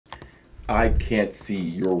I can't see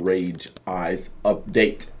your rage eyes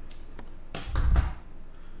update.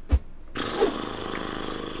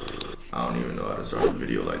 I don't even know how to start a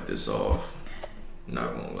video like this off.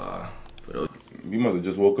 Not gonna lie. For those You must have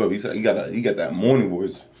just woke up. He said he got that morning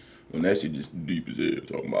voice. When that shit just deep as hell.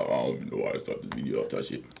 Talking about I don't even know how to start this video off that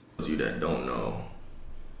shit. of you that don't know,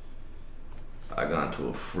 I got into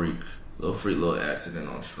a little accident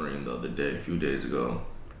on stream the other day, a few days ago.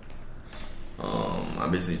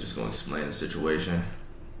 I'm basically just gonna explain the situation,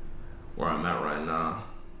 where I'm at right now,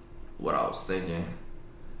 what I was thinking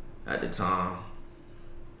at the time.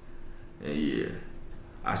 And yeah,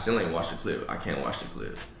 I still ain't watched the clip. I can't watch the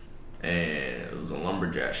clip. And it was a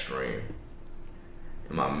lumberjack stream.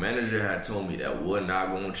 And my manager had told me that wood not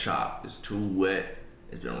gonna chop. It's too wet.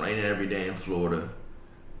 It's been raining every day in Florida.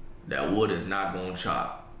 That wood is not gonna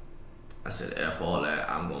chop. I said, F all that.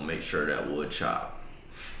 I'm gonna make sure that wood chop.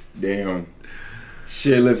 Damn.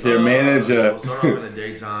 Shit, let's hear manager. So start off in the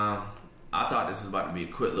daytime. I thought this was about to be a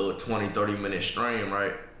quick little 20, 30 minute stream,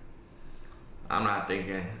 right? I'm not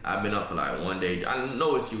thinking. I've been up for like one day.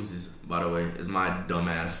 No excuses, by the way. It's my dumb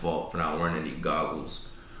ass fault for not wearing any goggles.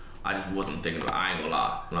 I just wasn't thinking about, I ain't gonna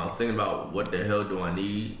lie. When I was thinking about what the hell do I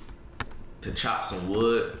need to chop some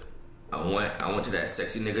wood, I went to that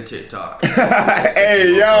sexy nigga TikTok.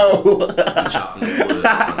 Hey yo, chopping the wood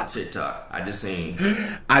on TikTok. I just seen.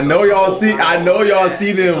 I know y'all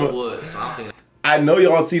see them. Wood, so I'm thinking, I know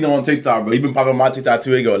y'all seen them on TikTok, bro. He been popping on my TikTok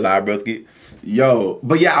too. He go live, broski. Yo,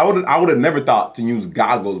 but yeah, I would have never thought to use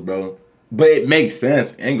goggles, bro. But it makes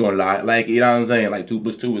sense. Ain't gonna lie. Like, you know what I'm saying? Like 2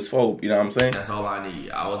 + 2 is 4. You know what I'm saying? That's all I need.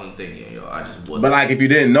 I wasn't thinking, yo. I just wasn't. But like, if you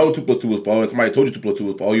didn't know 2 + 2 is 4, and somebody told you 2 + 2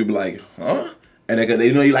 is 4, you'd be like, huh? And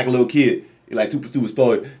they know you like a little kid. You like 2 + 2 is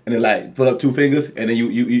 4, and then like put up 2 fingers, and then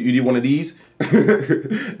you did one of these.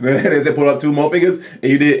 And then they said put up 2 more fingers,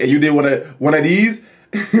 and you did one of these.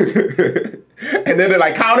 And then they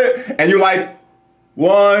like count it, and you like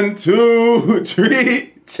 1, 2,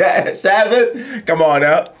 3, 7. Come on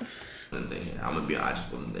now. I'm gonna be honest, I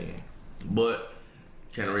just wasn't thinking. But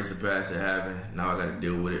can't erase the past. It happened. Now I gotta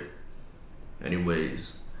deal with it.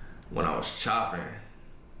 Anyways, when I was chopping,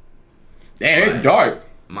 damn, it's dark.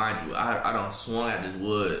 Mind you, I done swung at this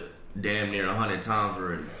wood damn near 100 times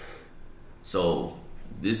already. So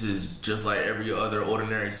this is just like every other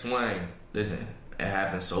ordinary swing. Listen, it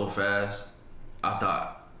happened so fast. I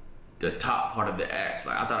thought the top part of the axe,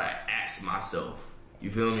 like I thought I axed myself. You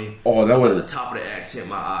feel me? Oh, that was the top of the axe hit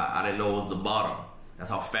my eye. I didn't know it was the bottom. That's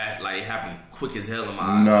how fast, like it happened quick as hell in my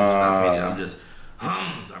eye. Nah. I'm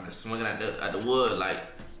just swinging at the wood like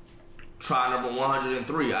try number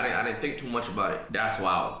 103. I didn't think too much about it. That's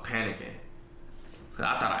why I was panicking. Cause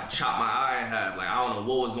I thought I chopped my eye in half. Like I don't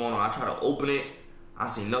know what was going on. I tried to open it. I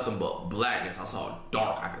seen nothing but blackness. I saw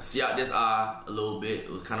dark. I could see out this eye a little bit. It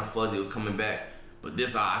was kind of fuzzy. It was coming back. But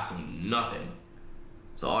this eye, I seen nothing.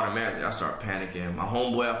 So automatically, I started panicking. My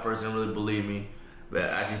homeboy at first didn't really believe me. But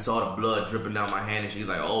as he saw the blood dripping down my hand, and she's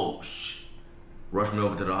like, oh, shh. Rushed me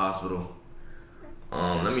over to the hospital.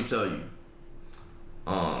 Let me tell you.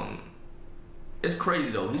 It's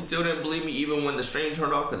crazy, though. He still didn't believe me even when the stream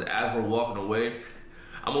turned off, because as we're walking away,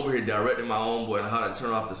 I'm over here directing my homeboy on how to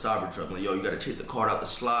turn off the Cybertruck. I'm like, yo, you got to take the card out the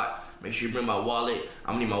slot. Make sure you bring my wallet.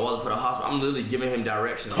 I'm gonna need my wallet for the hospital. I'm literally giving him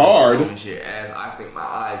directions. Card? And shit as I think my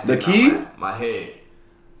eyes. The key? My head.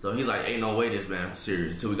 So he's like, ain't no way this man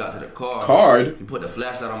serious. Till we got to the car. Card? He put the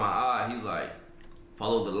flashlight on my eye. He's like,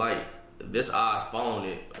 follow the light. This eye's following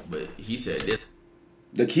it, but he said this.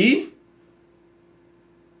 The key?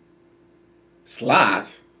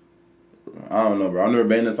 Slot? I don't know, bro. I've never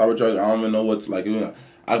been in a Cybertruck. I don't even know what's like.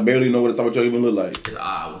 I barely know what a Cybertruck even look like. His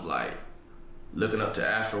eye was like looking up to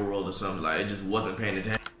Astro World or something. Like it just wasn't paying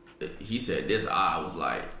attention. He said this eye was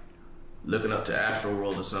like looking up to Astro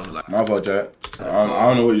World or something. Like my fault, chat. I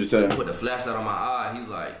don't know what you said. Put the flashlight on my eye. He's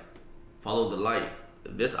like, follow the light.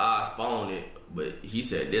 This eye's following it, but he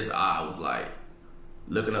said this eye was like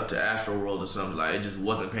looking up to Astro World or something. Like it just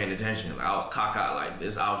wasn't paying attention. Like, I was cockeyed like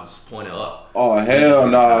this. I was just pointing up. Oh hell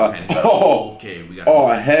nah. Oh, okay, we got. Oh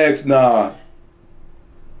heck nah.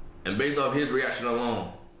 And based off his reaction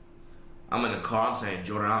alone, I'm in the car. I'm saying,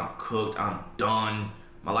 Jordan, I'm cooked. I'm done.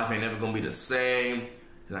 My life ain't never gonna be the same.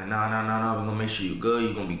 He's like, nah. We're gonna make sure you're good.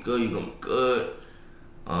 You're gonna be good. You're gonna be good.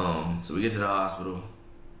 So we get to the hospital.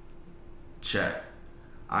 Check.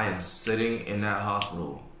 I am sitting in that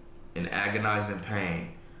hospital in agonizing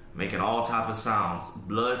pain, making all type of sounds,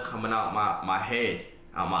 blood coming out my head,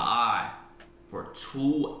 out my eye, for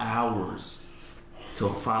 2 hours till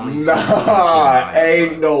finally. Nah,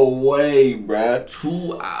 ain't no way, bruh.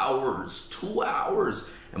 2 hours, 2 hours,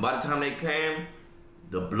 and by the time they came,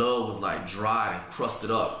 the blood was like dry and crusted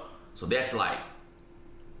up. So that's like,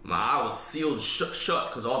 my eye was sealed shut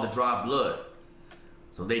because all the dry blood.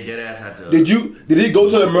 So they dead ass had to. Did he go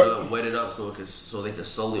to the wet it up so they could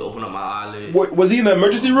slowly open up my eyelid? Was he in the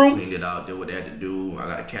emergency room? Cleaned it out, did what they had to do. I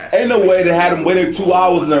got a cat. Ain't no way they had him waiting 2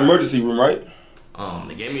 hours in the emergency room, right?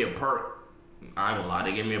 They gave me a perk. I ain't gonna lie,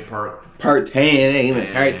 they gave me a perk. Perk 10, ain't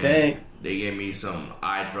even perk 10. They gave me some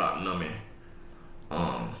eye drop numbing.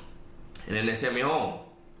 And then they sent me home.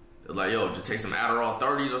 They're like, yo, just take some Adderall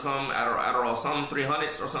 30s or something, Adderall something,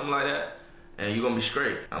 300s or something like that, and you're gonna be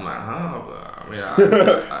straight. I'm like, huh? I mean,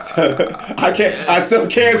 I still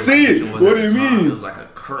can't see it. What do you mean? It was like a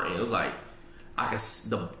curtain. It was like, I could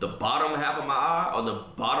the bottom half of my eye, or the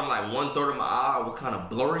bottom like 1/3 of my eye was kind of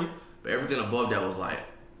blurry, but everything above that was like,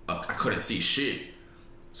 I couldn't see shit.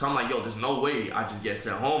 So I'm like, yo, there's no way I just get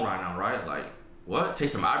sent home right now, right? Like, what? Take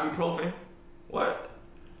some ibuprofen? What?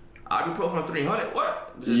 Ibuprofen 300?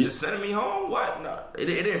 What? Just sending me home? What? No, it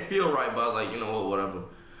didn't feel right, but I was like, you know what, whatever.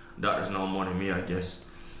 Doctors know more than me, I guess.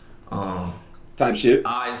 Type shit.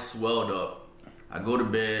 Eyes swelled up. I go to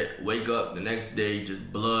bed, wake up the next day,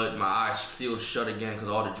 just blood. My eyes sealed shut again because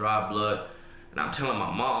all the dry blood. And I'm telling my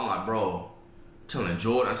mom, I'm like, bro, telling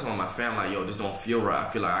Jordan, I'm telling my family, like, yo, this don't feel right. I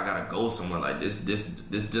feel like I gotta go somewhere. Like this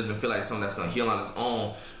doesn't feel like something that's gonna heal on its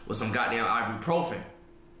own with some goddamn ibuprofen.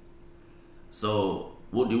 So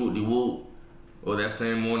whoop-de-whoop-de-whoop. Well, that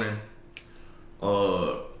same morning,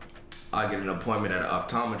 I get an appointment at an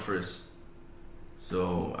optometrist.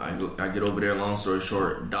 So I get over there, long story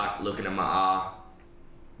short, doc looking at my eye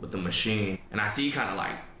with the machine. And I see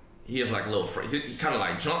he has like a little, he kind of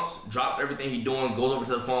like drops everything he doing, goes over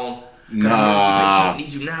to the phone. Nah.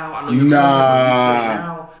 Needs you now. I know you're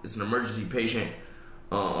now. It's an emergency patient.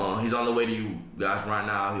 He's on the way to you guys right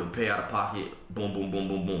now. He'll pay out of pocket. Boom, boom, boom,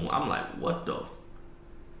 boom, boom. I'm like, what the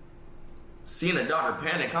Seeing the doctor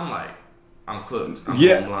panic, I'm like, I'm cooked. I'm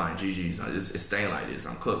going blind. GG's. It's staying like this.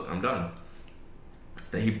 I'm cooked. I'm done.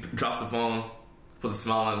 Then he drops the phone, puts a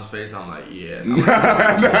smile on his face. I'm like, yeah.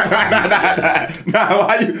 Nah,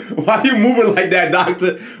 why you moving like that,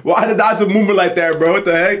 doctor? Why the doctor moving like that, bro? What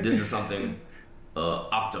the heck? This is something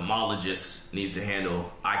ophthalmologist needs to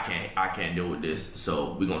handle. I can't deal with this.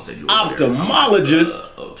 So we're gonna send you over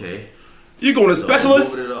ophthalmologist. There. Okay. You going to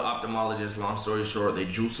specialist? Over to the ophthalmologist. Long story short, they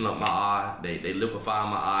juicing up my eye. They liquefying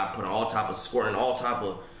my eye, putting all type of squirting, all type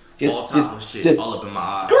of shit all up in my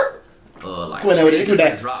eye. Squirt. Like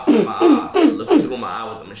 20 drops in my eye. So looking through my eye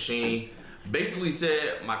with the machine. Basically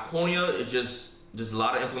said my cornea is just a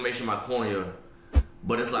lot of inflammation in my cornea,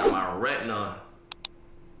 but it's like my retina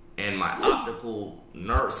and my optical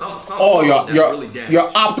nerve.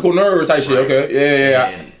 Your optical nerves, type shit.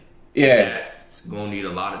 Okay, yeah. That's gonna need a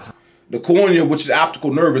lot of time. The cornea, which is the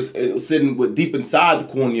optical nerve, is sitting deep inside the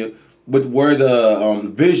cornea, with where the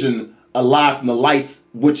vision alive from the lights,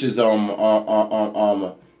 which is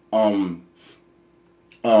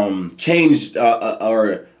changed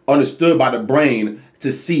or understood by the brain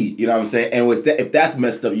to see. You know what I'm saying? And if that's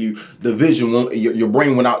messed up, the vision won't, your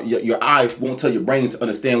brain went out, your eyes won't tell your brain to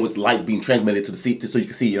understand what's light being transmitted to the seat, so you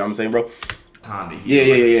can see. You know what I'm saying, bro? Time to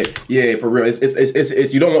heal. Yeah, for real.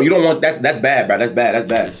 It's you don't want that's bad, bro. That's bad. It's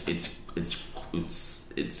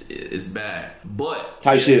bad. But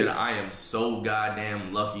type shit. I am so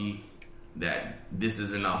goddamn lucky that this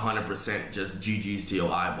isn't 100% just GG's to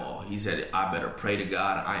your eyeball. He said, I better pray to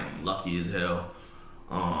God. I am lucky as hell.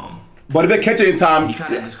 But if they catch it in time, you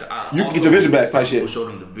can get your vision back. Type shit. We showed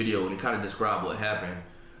him the video and he kind of described what happened.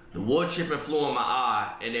 The wood chipping flew in my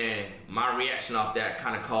eye, and then my reaction off that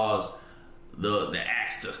kind of caused the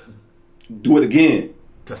axe to do it again,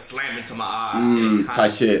 to slam into my eye.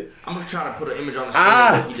 Type shit. I'm gonna try to put an image on the screen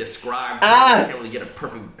like he described. I can't really get a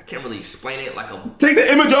perfect. I can't really explain it like a. Take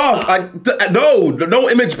the image off. No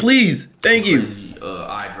image, please. Thank you. Crazy,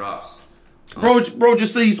 eye drops. Bro,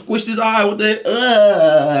 just say he squished his eye with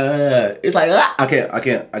that. It's like I can't.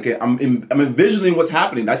 I'm envisioning what's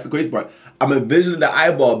happening. That's the crazy part. I'm envisioning the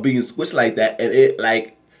eyeball being squished like that, and it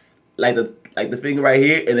like the finger right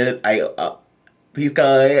here, and then piece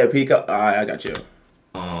cut here, piece cut. I got you.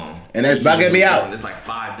 And that's about to get me out. There's like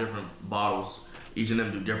 5 different bottles. Each of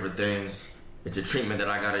them do different things. It's a treatment that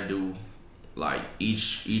I gotta do, like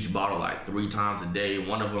each bottle like 3 times a day.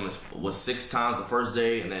 One of them was 6 times the first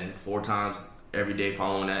day, and then 4 times every day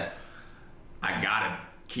following that. I gotta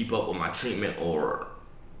keep up with my treatment, or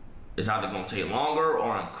it's either gonna take longer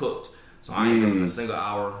or I'm cooked. So I ain't missing a single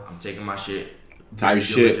hour. I'm taking my shit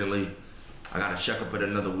diligently. I got to check up in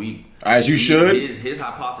another week. As you should. His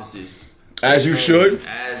hypothesis. As you should.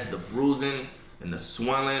 As the bruising and the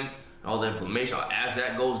swelling and all the inflammation, as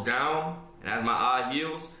that goes down and as my eye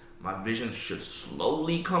heals, my vision should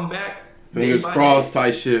slowly come back. Fingers crossed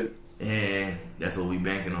type shit. And that's what we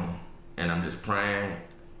banking on. And I'm just praying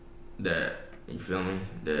that, you feel me,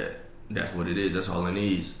 that's what it is. That's all it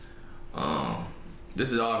needs.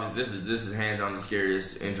 This is obvious. This is hands down the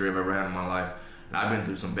scariest injury I've ever had in my life. And I've been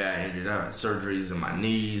through some bad injuries. I've had surgeries in my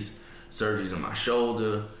knees, surgeries in my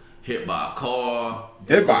shoulder, hit by a car,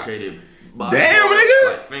 dislocated by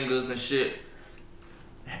like fingers and shit.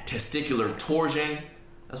 Testicular torsion.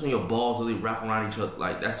 That's when your balls really wrap around each other.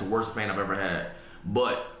 Like, that's the worst pain I've ever had.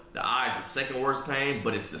 But the eye is the second worst pain,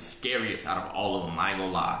 but it's the scariest out of all of them. I ain't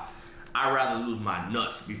gonna lie. I'd rather lose my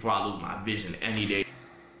nuts before I lose my vision any day.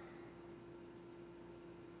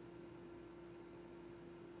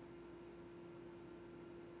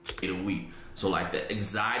 A week. So like the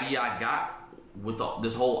anxiety I got with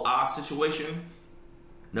this whole eye situation,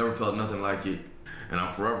 never felt nothing like it. And I'm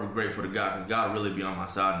forever grateful to God, because God really be on my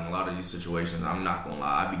side in a lot of these situations. I'm not gonna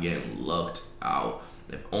lie, I be getting lucked out.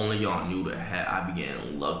 If only y'all knew the heck, I be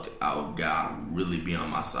getting lucked out. God really be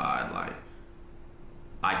on my side. Like,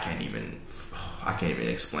 I can't even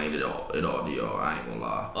explain it all to y'all. I ain't gonna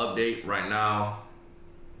lie. Update right now,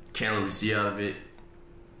 can't really see out of it.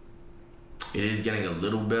 It is getting a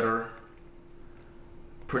little better,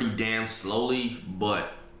 pretty damn slowly,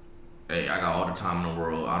 but hey, I got all the time in the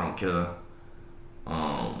world. I don't care.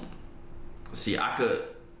 See,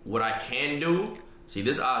 what I can do, see,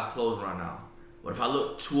 this eye's closed right now, but if I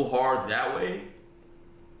look too hard that way,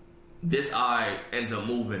 this eye ends up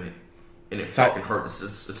moving it, and it fucking hurts.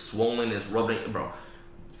 It's swollen, it's rubbing, bro.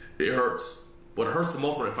 It hurts, but it hurts the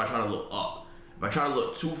most if I try to look up. If I try to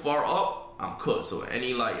look too far up, I'm cooked. So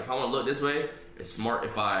if I want to look this way, it's smart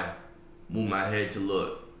if I move my head to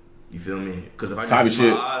look. You feel me? Because if I just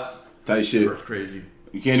use my eyes, it hurts crazy.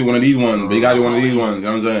 You can't do one of these ones, but you gotta do one of these ones. You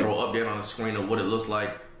know what I'm saying? Throw an update on the screen of what it looks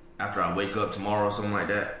like after I wake up tomorrow or something like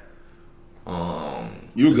that.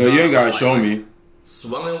 You good? You ain't gotta show me.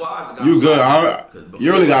 Swelling wise, you good?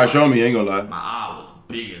 You really gotta show me. You ain't gonna lie. My eye was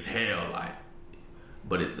big as hell, like,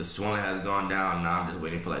 but the swelling has gone down. Now I'm just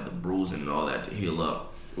waiting for like the bruising and all that to heal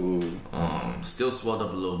up. Ooh. Still swelled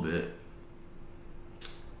up a little bit,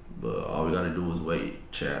 but all we gotta do is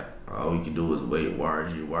wait, chat. All we can do is wait.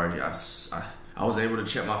 YRG. I was able to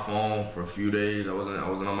check my phone for a few days. I wasn't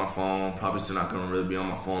on my phone. Probably still not gonna really be on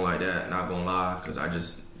my phone like that. Not gonna lie, because I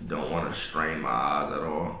just don't want to strain my eyes at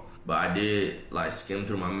all. But I did like skim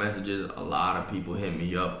through my messages. A lot of people hit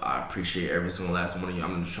me up. I appreciate every single last one of you.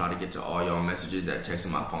 I'm gonna try to get to all y'all messages that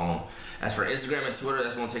texted my phone. As for Instagram and Twitter,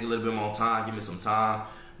 that's gonna take a little bit more time. Give me some time.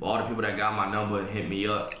 But all the people that got my number and hit me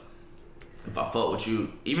up, if I fuck with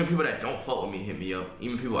you, even people that don't fuck with me hit me up.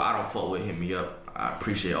 Even people I don't fuck with hit me up. I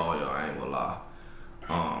appreciate all y'all. I ain't gonna lie.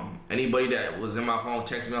 Anybody that was in my phone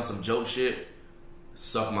texting me on some joke shit,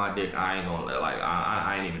 suck my dick. I ain't gonna like.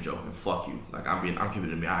 I ain't even joking. Fuck you. Like, I'm keeping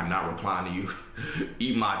it to me. I'm not replying to you.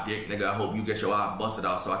 Eat my dick, nigga. I hope you get your eye busted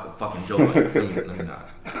out so I can fucking joke. Like,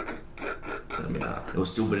 let me not. It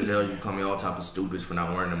was stupid as hell. You call me all type of stupids for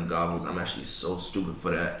not wearing them goggles. I'm actually so stupid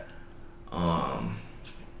for that.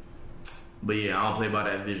 But yeah, I don't play by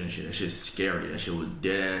that vision shit. That shit's scary. That shit was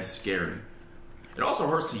dead ass scary. It also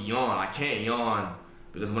hurts to yawn. I can't yawn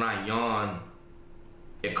because when I yawn,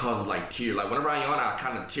 it causes like tear. Like whenever I yawn, I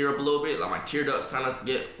kind of tear up a little bit. Like my tear ducts kind of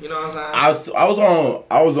get, you know what I'm saying?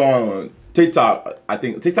 I was on TikTok. I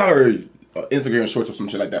think TikTok or Instagram Shorts or some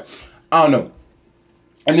shit like that. I don't know.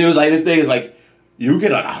 And it was like, this thing is like, you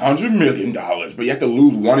get like $100 million, but you have to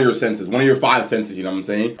lose one of your senses, one of your 5 senses. You know what I'm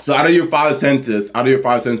saying? So out of your five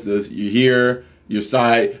senses, you hear, your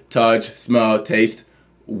sight, touch, smell, taste.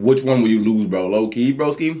 Which one will you lose, bro? Low key,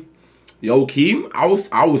 broski. Low key, I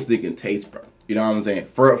was thinking taste, bro. You know what I'm saying?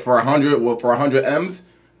 For 100 M's,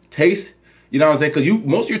 taste. You know what I'm saying? Because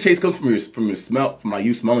most of your taste comes from your smell, from like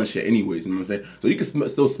you smelling shit, anyways. You know what I'm saying? So you can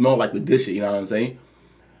still smell like the good shit. You know what I'm saying?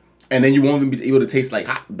 And then you won't even be able to taste like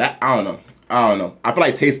hot. That I don't know. I feel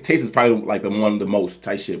like taste is probably like the most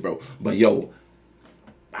type shit, bro. But yo,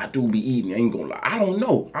 I do be eating. I ain't gonna lie. I don't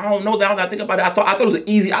know. Now that I think about it, I thought it was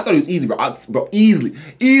easy. I thought it was easy, bro. Easily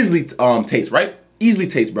taste, right? Easily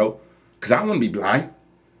taste, bro. Cause I don't want to be blind.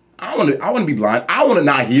 I want to be blind. I want to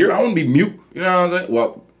not hear. I want to be mute. You know what I'm saying?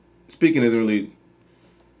 Well, speaking isn't really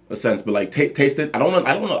a sense, but like tasting, I don't know.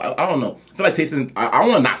 I feel like tasting. I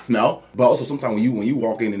want to not smell, but also sometimes when you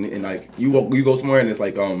walk in and like you go somewhere and it's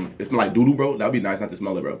like it smell like doo-doo, bro. That'd be nice not to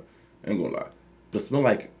smell it, bro. I ain't gonna lie. But smell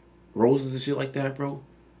like roses and shit like that, bro.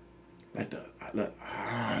 Like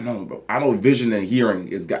I don't know, bro. I know vision and hearing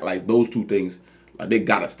is got like those two things. Like they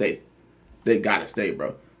gotta stay. They gotta stay,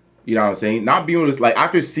 bro. You know what I'm saying? Not being able to, like,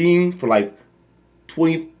 after seeing for like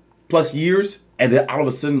 20 plus years, and then all of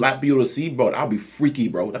a sudden not be able to see, bro, that'll be freaky,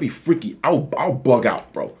 bro. That'd be freaky. I'll bug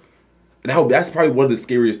out, bro. That's probably one of the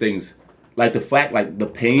scariest things. Like the fact, like the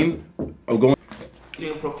pain of going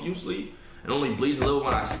profusely. It only bleeds a little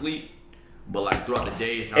when I sleep, but like throughout the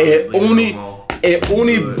day, it's not really bleeding no more. It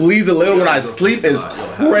only bleeds a little when I sleep. Is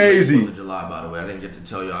crazy. Yo, July, by the way, I didn't get to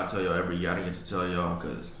tell y'all. I tell y'all every year. I didn't get to tell y'all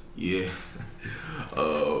because yeah,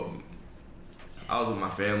 I was with my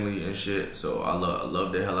family and shit, so I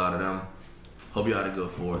love the hell out of them. Hope you had a good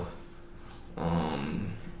 4th.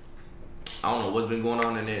 I don't know what's been going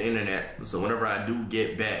on in the internet, so whenever I do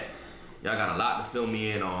get back, y'all got a lot to fill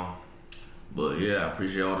me in on. But yeah, I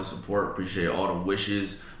appreciate all the support, appreciate all the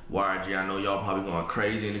wishes. YRG, I know y'all probably going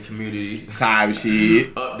crazy in the community. Time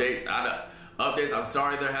shit. Updates, updates. I'm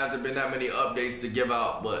sorry there hasn't been that many updates to give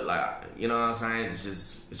out, but like, you know what I'm saying? It's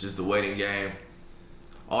just the waiting game.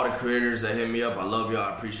 All the creators that hit me up, I love y'all.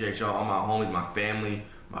 I appreciate y'all. All my homies, my family,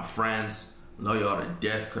 my friends. Love y'all to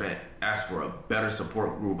death. Couldn't ask for a better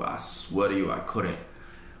support group. I swear to you, I couldn't.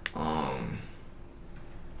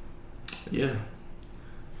 Yeah.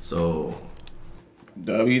 So.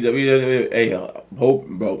 Hey, hope,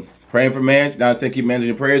 bro. Praying for man. You know what I'm saying? Keep managing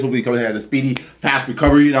your prayers. Hopefully he comes has a speedy, fast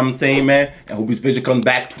recovery. You know what I'm saying, man? And hope his vision comes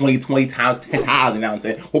back 20 times 10,000. You know what I'm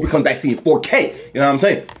saying? Hope he comes back seeing 4K. You know what I'm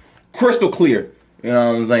saying? Crystal clear. You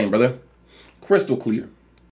know what I'm saying, brother? Crystal clear.